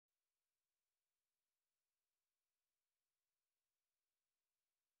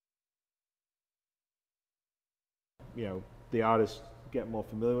the artists get more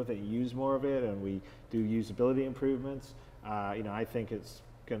familiar with it, use more of it, and we do usability improvements, I think it's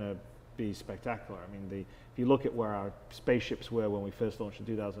going to be spectacular. I mean, if you look at where our spaceships were when we first launched in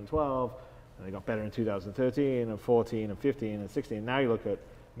 2012, and they got better in 2013 and 14 and 15 and 16. Now you look at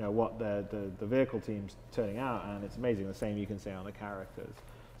what the vehicle team's turning out, and it's amazing. The same you can say on the characters.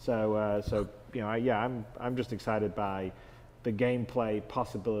 So I'm just excited by the gameplay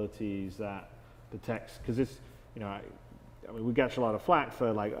possibilities that the text, because it's I mean, we get a lot of flack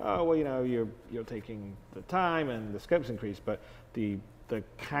for like, oh well, you're taking the time and the scope's increased, but the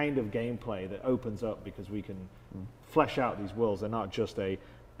kind of gameplay that opens up because we can flesh out these worlds. They're not just a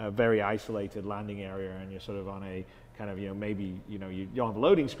very isolated landing area, and you're sort of on a kind of maybe you don't have a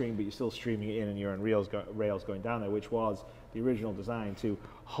loading screen, but you're still streaming it in, and you're on rails going down there, which was the original design, to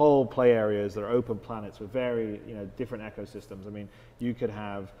whole play areas that are open planets with very different ecosystems. I mean, you could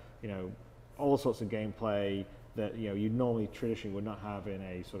have all sorts of gameplay that you normally traditionally would not have in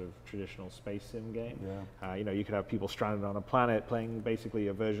a sort of traditional space sim game. Yeah. You could have people stranded on a planet playing basically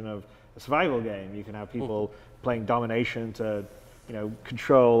a version of a survival game. You can have people playing domination to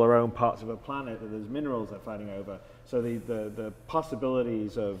control their own parts of a planet that there's minerals they're fighting over. So the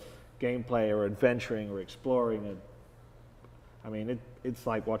possibilities of gameplay or adventuring or exploring, I mean, it's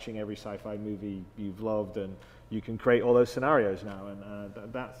like watching every sci-fi movie you've loved, and you can create all those scenarios now, and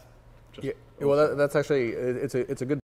that's just well, that's actually it's a good